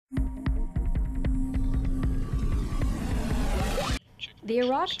The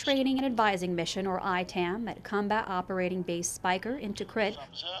Iraq Training and Advising Mission, or I-TAM, at Combat Operating Base Speicher in Tikrit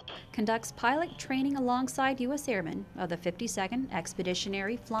conducts pilot training alongside U.S. Airmen of the 52nd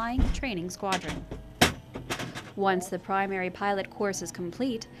Expeditionary Flying Training Squadron. Once the primary pilot course is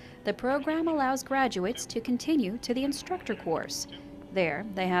complete, the program allows graduates to continue to the instructor course. There,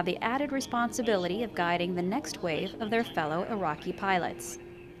 they have the added responsibility of guiding the next wave of their fellow Iraqi pilots.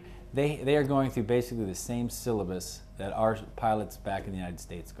 They are going through basically the same syllabus that our pilots back in the United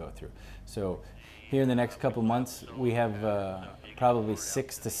States go through. So here in the next couple months, we have probably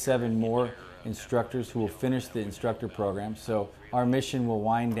 6 to 7 more instructors who will finish the instructor program. So our mission will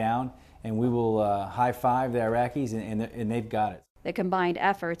wind down and we will high-five the Iraqis, and they've got it. The combined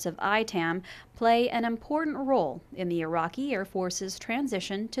efforts of I-TAM play an important role in the Iraqi Air Force's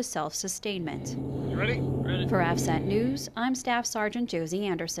transition to self-sustainment. You ready? Ready. For USAFCENT News, I'm Staff Sergeant Josie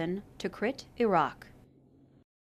Anderson, Tikrit, Iraq.